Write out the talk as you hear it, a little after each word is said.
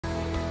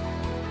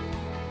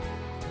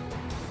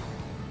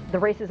The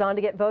race is on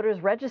to get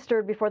voters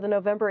registered before the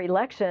November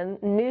election.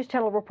 News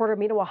Channel reporter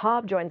Mina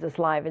Wahab joins us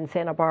live in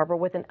Santa Barbara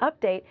with an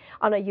update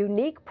on a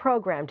unique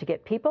program to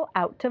get people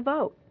out to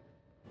vote.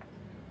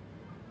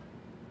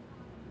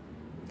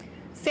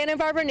 Santa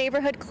Barbara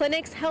Neighborhood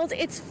Clinics held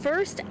its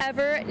first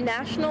ever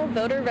National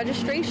Voter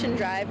Registration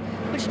Drive,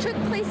 which took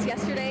place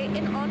yesterday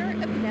in honor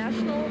of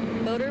National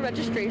Voter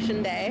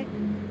Registration Day.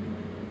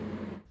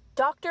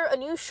 Dr.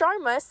 Anu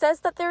Sharma says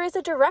that there is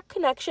a direct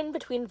connection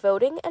between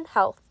voting and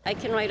health. I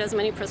can write as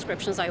many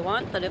prescriptions I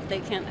want, but if they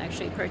can't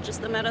actually purchase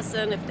the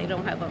medicine, if they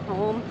don't have a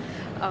home,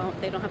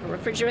 they don't have a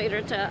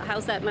refrigerator to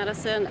house that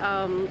medicine,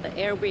 the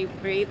air we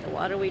breathe, the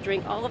water we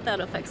drink, all of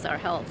that affects our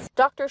health.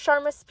 Dr.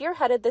 Sharma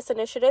spearheaded this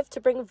initiative to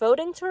bring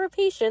voting to her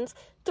patients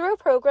through a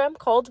program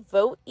called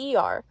Vote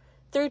ER.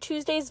 Through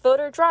Tuesday's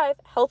voter drive,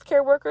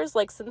 healthcare workers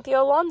like Cynthia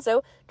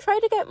Alonzo try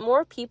to get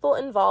more people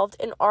involved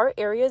in our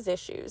area's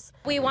issues.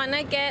 We want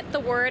to get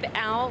the word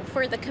out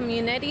for the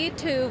community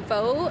to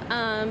vote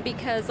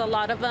because a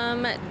lot of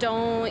them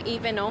don't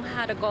even know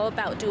how to go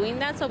about doing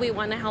that. So we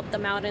want to help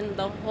them out in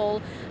the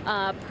whole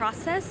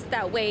process.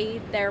 That way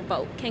their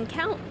vote can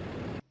count.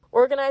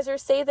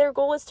 Organizers say their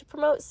goal is to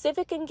promote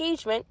civic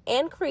engagement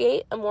and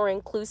create a more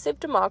inclusive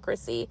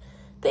democracy.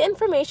 The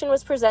information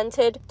was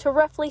presented to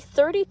roughly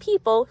 30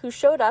 people who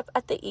showed up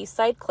at the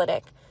Eastside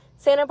Clinic.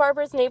 Santa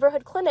Barbara's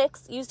neighborhood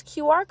clinics used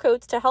QR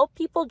codes to help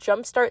people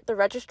jumpstart the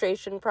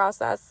registration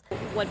process.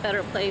 What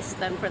better place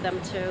than for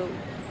them to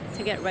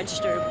get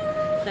registered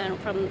than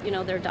from,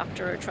 their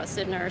doctor or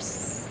trusted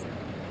nurse,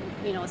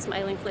 a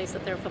smiling face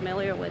that they're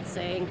familiar with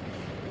saying,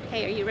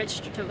 hey, are you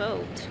registered to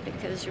vote?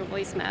 Because your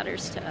voice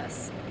matters to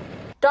us.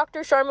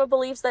 Dr. Sharma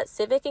believes that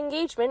civic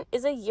engagement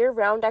is a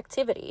year-round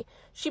activity.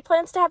 She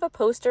plans to have a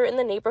poster in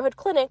the neighborhood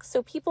clinic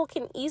so people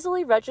can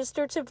easily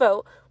register to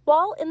vote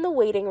while in the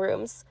waiting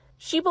rooms.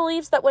 She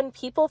believes that when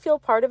people feel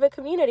part of a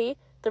community,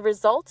 the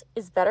result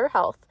is better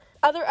health.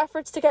 Other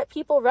efforts to get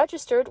people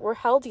registered were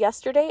held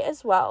yesterday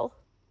as well.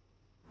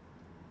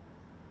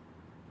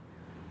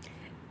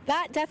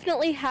 That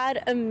definitely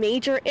had a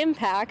major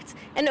impact,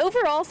 and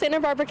overall Santa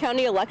Barbara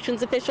County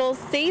elections officials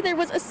say there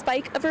was a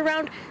spike of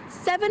around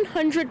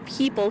 700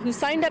 people who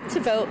signed up to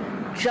vote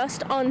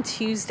just on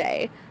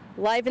Tuesday.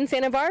 Live in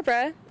Santa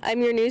Barbara,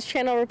 I'm your News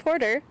Channel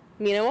reporter,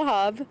 Mina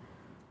Wahab.